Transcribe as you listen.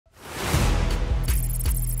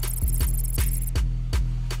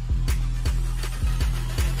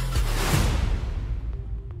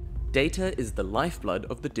Data is the lifeblood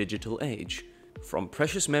of the digital age. From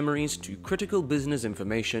precious memories to critical business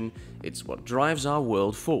information, it's what drives our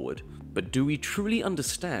world forward. But do we truly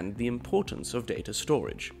understand the importance of data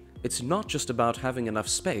storage? It's not just about having enough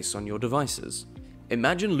space on your devices.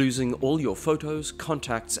 Imagine losing all your photos,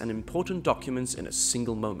 contacts, and important documents in a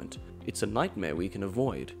single moment. It's a nightmare we can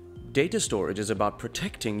avoid. Data storage is about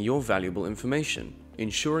protecting your valuable information,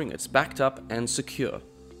 ensuring it's backed up and secure.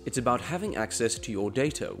 It's about having access to your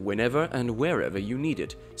data whenever and wherever you need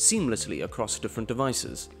it, seamlessly across different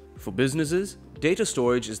devices. For businesses, data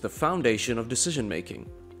storage is the foundation of decision-making.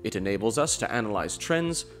 It enables us to analyze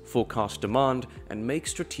trends, forecast demand, and make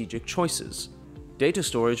strategic choices. Data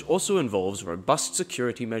storage also involves robust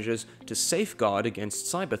security measures to safeguard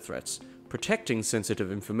against cyber threats, protecting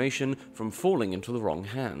sensitive information from falling into the wrong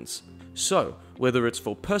hands. So, whether it's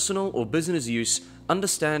for personal or business use,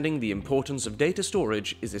 understanding the importance of data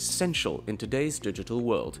storage is essential in today's digital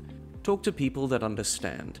world. Talk to people that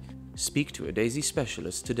understand. Speak to a DAISY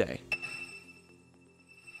specialist today.